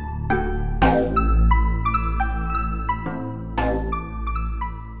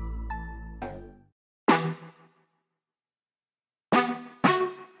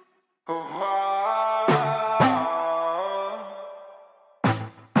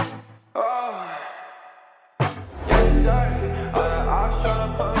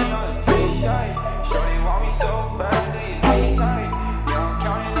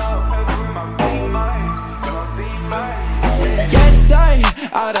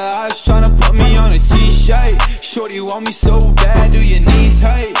 All the ops tryna put me on a t-shirt. Shorty want me so bad, do your knees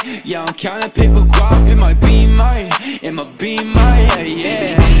hurt? Yeah, I'm counting paper guap in my beamer,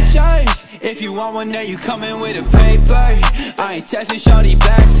 yeah. Choice. If you want one, then you coming with a paper. I ain't texting shorty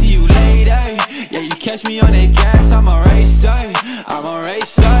back, see you later. Yeah, you catch me on that gas, I'm a racer,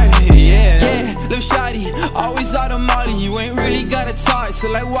 yeah. Lil' shawty, always out of molly, you ain't really gotta talk. So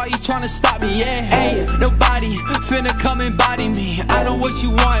like, why you tryna stop me, yeah? Hey, nobody finna come and body me. I know what you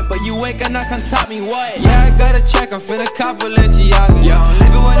want, but you ain't gonna come top me, what? Yeah, I gotta check, I'm finna cop Balenciagas. Yeah, I'm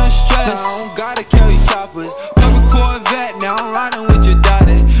living with no stress, I don't gotta carry choppers. Purple Corvette, now I'm riding with your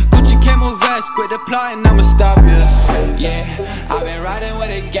daughter. Gucci camo vest, quit the plotting, I'ma stop you. Yeah, I've been riding with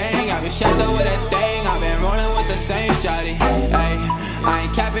a gang, I've been strapped up with a thing, I've been rolling with the same shawty. Ay, I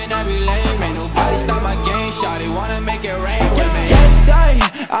ain't capping, I be lame, ain't nobody stop my game, shawty wanna make it rain with me. Yes,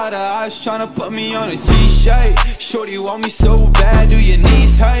 I, all the ops tryna put me on a t-shirt. Shorty want me so bad, do your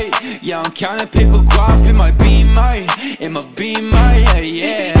knees hurt? Yeah, I'm counting paper guap in my beamer,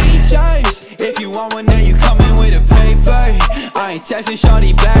 yeah. Choice. if you want one, then you coming with a paper. I ain't texting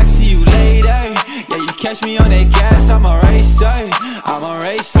shawty back, see you later. Yeah, you catch me on that gas, I'm a racer,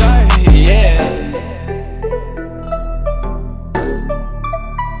 yeah.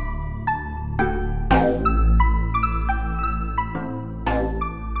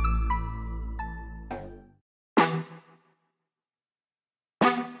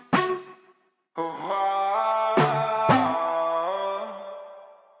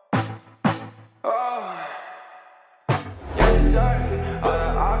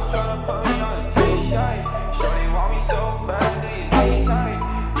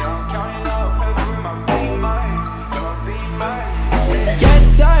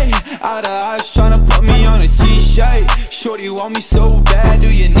 All the eyes tryna put me on a t-shirt. Shorty want me so bad,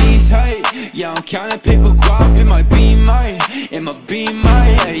 do your knees hurt? Yeah, I'm counting paper guap in my beamer,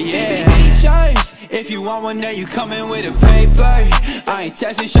 yeah. Choice, if you want one, then you coming with a paper. I ain't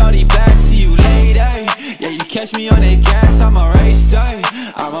texting shorty back, see you later. Yeah, you catch me on that gas, I'm a racer,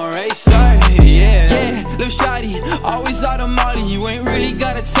 yeah. Lil' shawty, always out of molly, you ain't really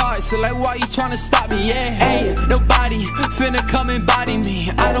gotta talk, so like why you tryna stop me, yeah. Hey, nobody finna come and body me.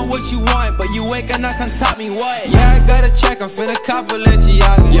 I know what you want, but you ain't gonna come top me, what? Yeah, I gotta check, I'm finna cop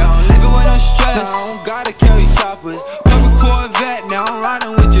Balenciagas. Yeah, I'm living with no stress, I don't gotta carry choppers. Cover Corvette, now I'm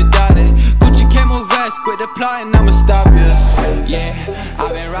riding with your daughter. Gucci camo vest, quit the plotting, I'ma stop you. Yeah,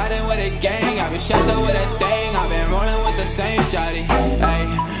 I've been riding with a gang, I've been shut up with a thing, I've been rolling with the same shawty. Hey,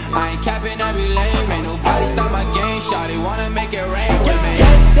 I ain't capping every lane, ain't nobody stop my game. Shawty wanna make it rain with me.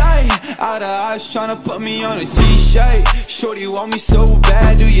 Yes, all the eyes tryna put me on a t-shirt. Shorty want me so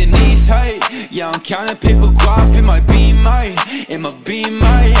bad, do your knees hurt? Yeah, I'm counting paper guap in my beamer,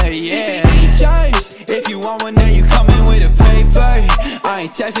 yeah. Choice, if you want one, then you coming with a paper. I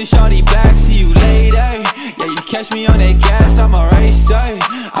ain't texting shawty back, see you later. Yeah, you catch me on that gas, I'm a racer,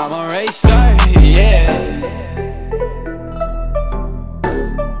 yeah.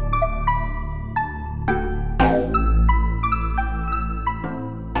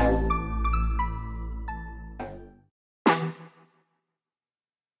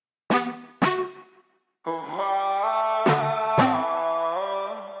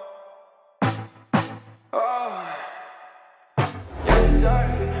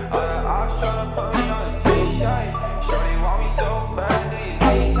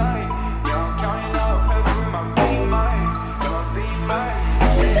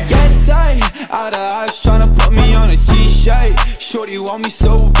 All the eyes tryna put me on a t-shirt. Shorty want me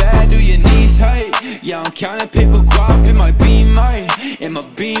so bad, do your knees hurt? Yeah, I'm counting paper guap in my beamer,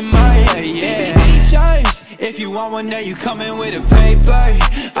 yeah. Choice, if you want one, then you coming with a paper.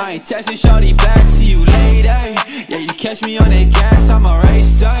 I ain't texting shawty back, see you later. Yeah, you catch me on that gas, I'm a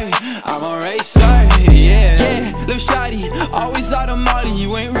racer, yeah. Lil' shawty, always out of molly,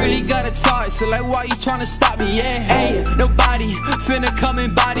 you ain't really gotta talk, so like why you tryna stop me, yeah. Hey, nobody finna come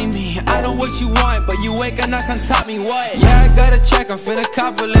and body me. I know what you want, but you ain't gonna come top me, what? Yeah, I gotta check, I'm finna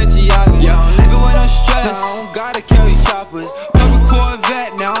cop Balenciagas. Yeah, I'm living with no stress, I don't gotta carry choppers. Cover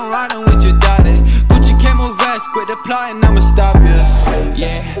Corvette, now I'm riding with your daughter. Gucci camo vest, quit the plotting, I'ma stop you.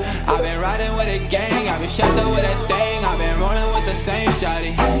 Yeah, I've been riding with a gang, I've been shut up with a thing, I've been rolling with the same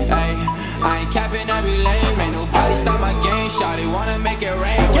shawty. Hey, I ain't capping every lane, ain't nobody stop my game. Shawty wanna make it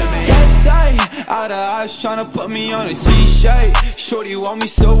rain with me. Yes, all the eyes tryna put me on a t-shirt. Shorty want me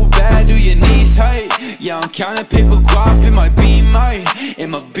so bad, do your knees hurt? Yeah, I'm counting paper guap in my beamer,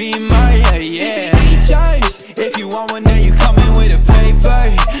 yeah. Choice, if you want one, then you coming with a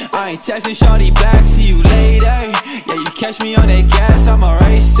paper. I ain't texting shawty back, see you later. Yeah, you catch me on that gas, I'm a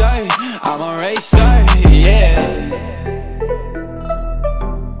racer, yeah.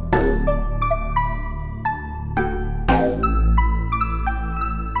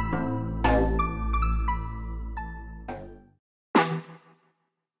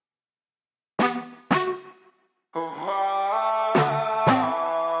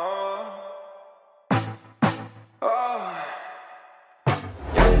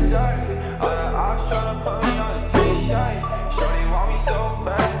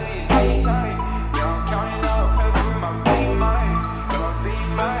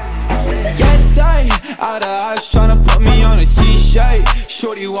 All the eyes tryna put me on a t-shirt.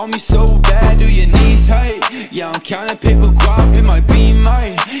 Shorty want me so bad, do your knees hurt? Yeah, I'm counting paper guap in my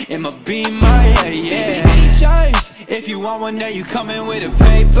beamer, yeah. Choice, if you want one, then you coming with a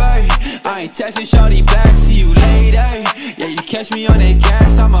paper. I ain't texting shawty back, see you later. Yeah, you catch me on that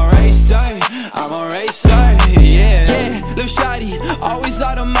gas, I'm a racer, yeah. Lil' shawty, always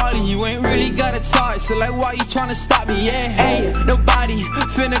out of Molly. You ain't really gotta talk, so like why you tryna stop me, yeah? Hey, nobody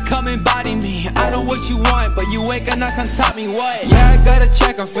finna come and body me. I know what you want, but you ain't gonna come top me, what? Yeah, I gotta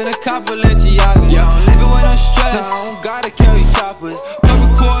check, I'm finna cop Balenciagas. Yeah, I'm living with no stress, I don't gotta carry choppers. Couple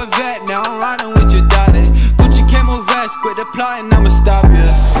Corvette, now I'm riding with your daughter. Gucci camo vest, quit the plotting, I'ma stop you.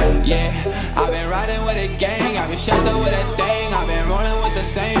 Yeah, I've been riding with a gang, I've been strapped up with a thing, I've been rolling with the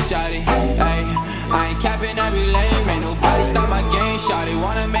same shawty. Hey, I ain't capping every lane, ain't nobody stop my game, shawty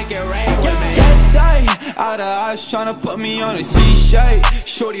wanna make it rain with me. Yes, I, out of eyes tryna put me on a t-shirt.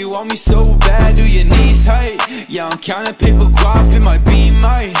 Shorty want me so bad, do your knees hurt? Yeah, I'm counting paper guap in my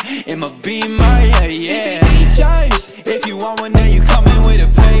Beamer, yeah, yeah. Choice, if you want one, then you coming with a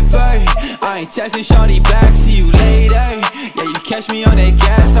paper. I ain't texting shawty back, see you later. Yeah, you catch me on that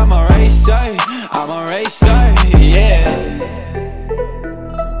gas, I'm a racer, yeah.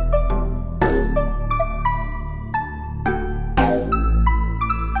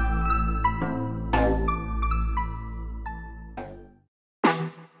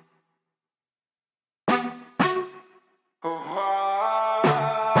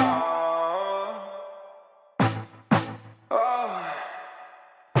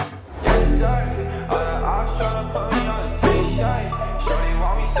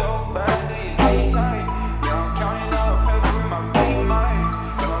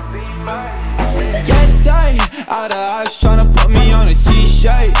 Out of eyes tryna put me on a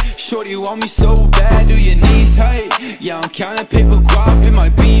t-shirt. Shorty want me so bad, do your knees hurt? Yeah, I'm counting paper guap in my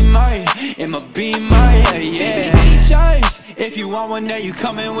Beamer, yeah. Choice, if you want one, then you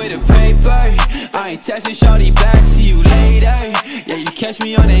coming with a paper. I ain't texting shawty back, see you later. Yeah, you catch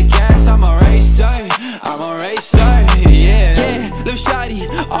me on that gas, I'm a racer, yeah. Yeah, lil' shawty,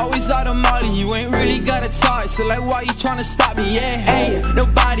 always out of Molly. You ain't really gotta talk, so like why you tryna stop me, yeah? Hey,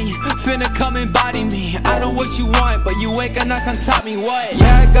 nobody finna come and body me. I know what you want, but you ain't gonna come top me, what?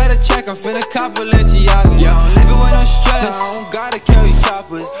 Yeah, I gotta check, I'm finna cop Balenciagas. Yeah, I'm living with no stress, I don't gotta carry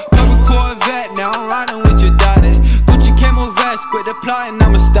choppers. Couple Corvette, now I'm riding with your daughter. Gucci camo vest, quit the plotting,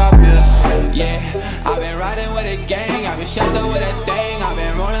 I'ma stop you. Yeah, I've been riding with a gang, I've been strapped up with a thing, I've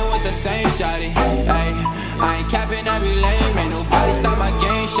been rolling with the same shawty. Hey, I ain't capping every lane, ain't nobody stop my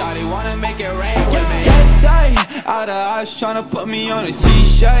game, shawty wanna make it rain with me. Yes, I, out of eyes tryna put me on a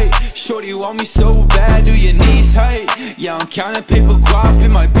t-shirt. Shorty want me so bad, do your knees hurt? Yeah, I'm counting paper guap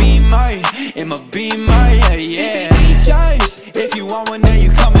in my Beamer, yeah. Choice, if you want one, then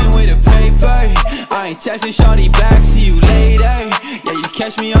you coming with a paper. I ain't texting shawty back, see you later. Yeah, you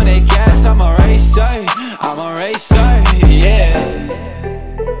catch me on that gas, I'm a racer, yeah.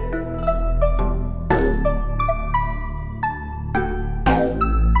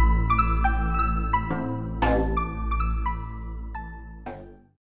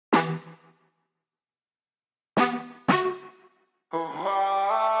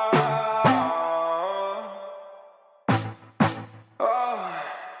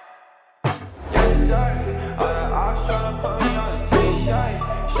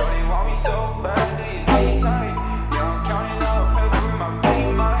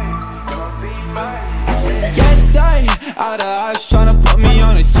 Out of eyes tryna put me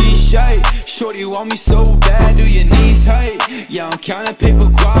on a t-shirt. Shorty want me so bad, do your knees hurt? Yeah, I'm counting paper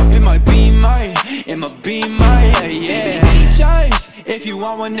guap in my Beamer, yeah. Choice, if you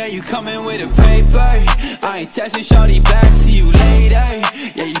want one, then you coming with a paper. I ain't texting shawty back, see you later.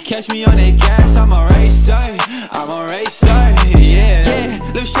 Yeah, you catch me on that gas, I'm a racer, yeah.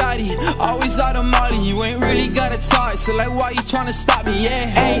 Yeah, lil' shawty, always out of Molly. You ain't really gotta talk, so like why you tryna stop me, yeah?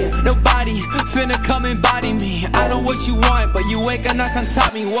 Hey, nobody finna come and body me. I know what you want, but you ain't gonna come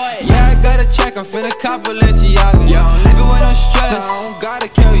top me, what? Yeah, I gotta check, I'm finna cop Balenciagas. Yeah, I'm living with no stress, I don't gotta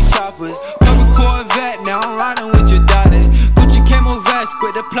carry choppers. Couple Corvette, now I'm riding with your daughter. Gucci camo vest,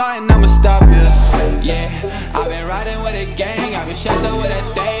 quit the plotting, I'ma stop you. Yeah, I've been riding with a gang, I've been strapped up with a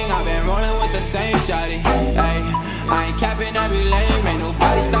thing, I've been rolling with the same shawty. Hey, I ain't capping every lane, ain't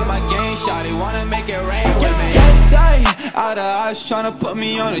nobody stop my game, shawty wanna make it rain with me. Yes, I, out of eyes tryna put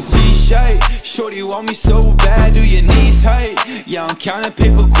me on a t-shirt. Shorty want me so bad, do your knees hurt? Yeah, I'm counting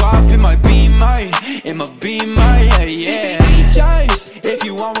paper guap in my Beamer, yeah. Choice, if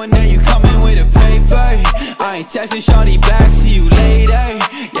you want one, then you coming with a paper. I ain't texting shawty back, see you later.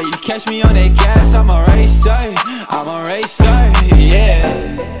 Yeah, you catch me on that gas, I'm a racer, yeah.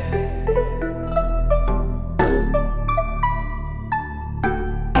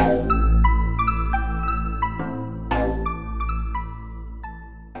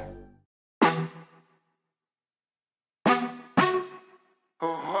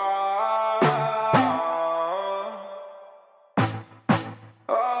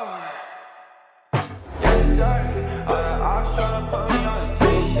 YESSIR.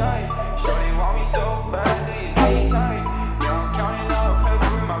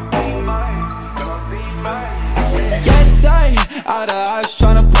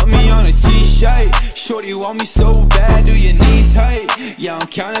 T-shirt. Shorty want me so bad, do your knees hurt? Yeah, I'm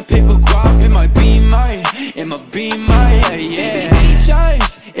counting paper guap in my Beamer, yeah.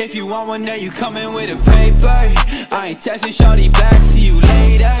 T-shirts, if you want one, now you coming with a paper. I ain't texting shorty back, see you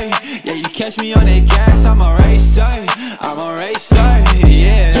later. Yeah, you catch me on that gas, I'm a racer,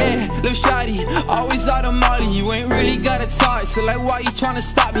 yeah. Lil' shawty, always out of Molly, you ain't really gotta talk, so like why you tryna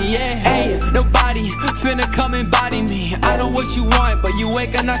stop me, yeah? Hey, nobody finna come and body me. I know what you want, but you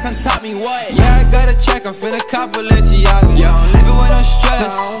ain't gonna come top me, what? Yeah, I gotta check, I'm finna cop Balenciagas. Yeah, I'm living with no stress,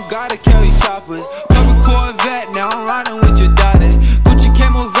 I don't gotta carry choppers. Purple Corvette, now I'm riding with your daughter. Gucci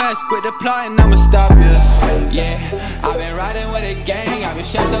camo vest, quit the plotting, I'ma stop you. Yeah, I've been riding with a gang, I've been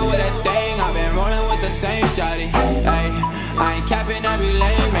strapped up with a thing, I've been rolling with the same shawty. Hey, I ain't capping, I be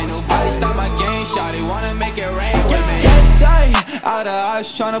lame, ain't nobody stop my game, shawty wanna make it rain with me. Yes, out of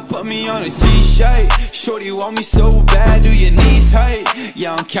eyes tryna put me on a t-shirt. Shorty want me so bad, do your knees hurt?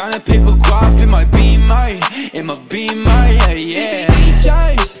 Yeah, I'm counting paper guap in my Beamer, yeah.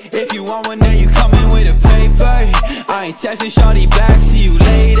 T-shirts, if you want one, now you coming with a paper. I ain't texting shorty back, see you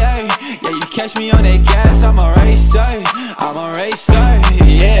later. Yeah, you catch me on that gas, I'm a racer,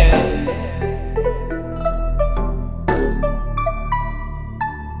 yeah.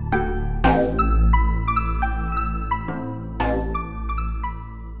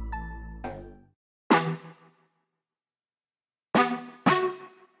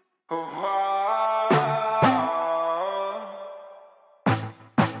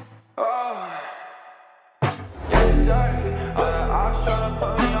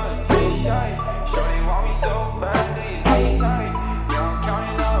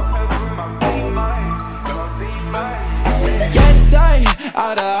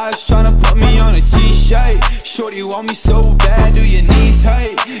 Out of eyes tryna put me on a t-shirt. Shorty want me so bad, do your knees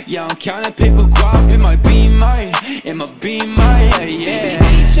hurt? Yeah, I'm counting paper guap in my Beamer, yeah.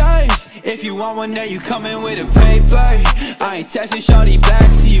 T-shirts, if you want one, now you coming with a paper. I ain't texting shorty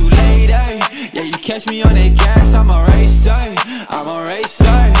back, see you later. Yeah, you catch me on that gas, I'm a racer,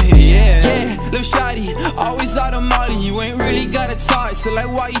 yeah. Lil' shawty, always out of Molly, you ain't really gotta talk, so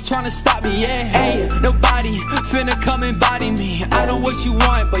like why you tryna stop me, yeah? Hey, nobody finna come and body me. I know what you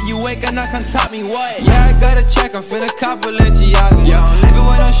want, but you ain't gonna come top me, what? Yeah, I gotta check, I'm finna cop Balenciagas. Yeah, I'm living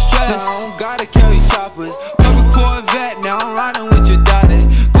with no stress, I don't gotta carry choppers. Purple Corvette, now I'm riding with your daughter.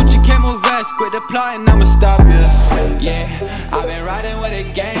 Gucci camo vest, quit the plotting, I'ma stop you. Yeah, I've been riding with a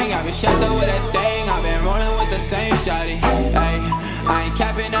gang, I've been strapped up with a thing, I've been rolling with the same shawty. Ay, I ain't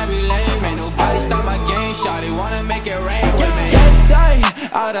capping, I be lame, ain't nobody stop my game, shawty wanna make it rain with me. Yes,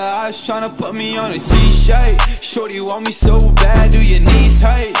 out of eyes tryna put me on a t-shirt. Shorty want me so bad, do your knees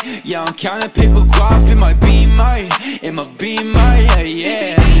hurt? Yeah, I'm counting paper guap in my Beamer,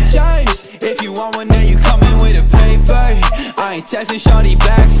 yeah. T-shirts, if you want one, now you coming with a paper. I ain't texting shorty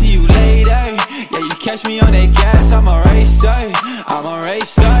back, see you later. Yeah, you catch me on that gas, I'm a racer,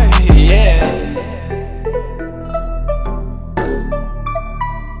 yeah.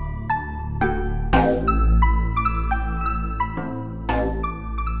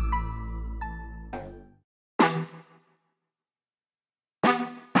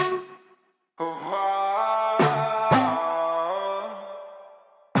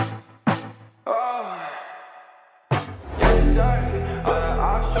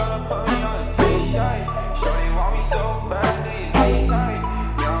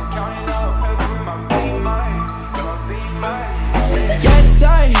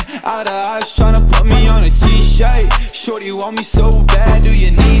 Out of eyes tryna put me on a t-shirt. Shorty want me so bad, do your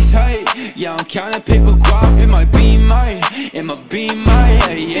knees hurt? Yeah, I'm counting paper guap in my Beamer,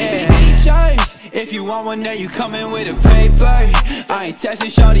 yeah. T-shirts, if you want one, now you coming with a paper. I ain't texting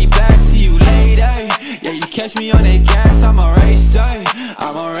shorty back, see you later. Yeah, you catch me on that gas, I'm a racer,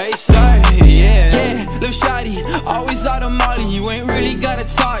 yeah. Lil' shawty, always out of Molly, you ain't really gotta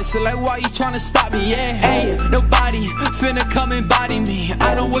talk, so like why you tryna stop me, yeah? Hey, nobody finna come and body me.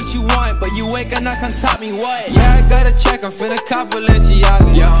 I know what you want, but you ain't gonna come top me, what? Yeah, I gotta check, I'm finna cop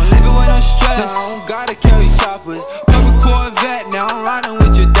Balenciagas. Yeah, I'm living with no stress, I don't gotta carry choppers. Purple Corvette, now I'm riding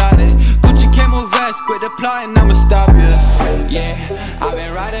with your daughter. Gucci camo vest, quit the plotting, I'ma stop you. Yeah, I've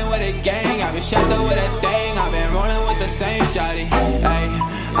been riding with a gang, I've been strapped up with a thing, I've been rolling with the same shawty. Ay,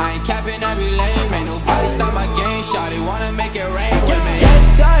 I ain't capping, I be lame, ain't nobody stop my game, shawty wanna make it rain with me.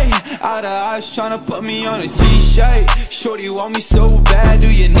 Yes, out of eyes tryna put me on a t-shirt. Shorty want me so bad, do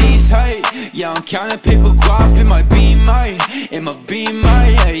your knees hurt? Yeah, I'm counting paper guap in my Beamer,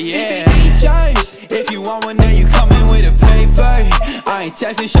 yeah. T-shirts, if you want one, now you coming with a paper. I ain't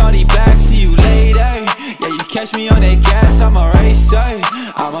texting shorty back, see you later. Yeah, you catch me on that gas, I'm a racer,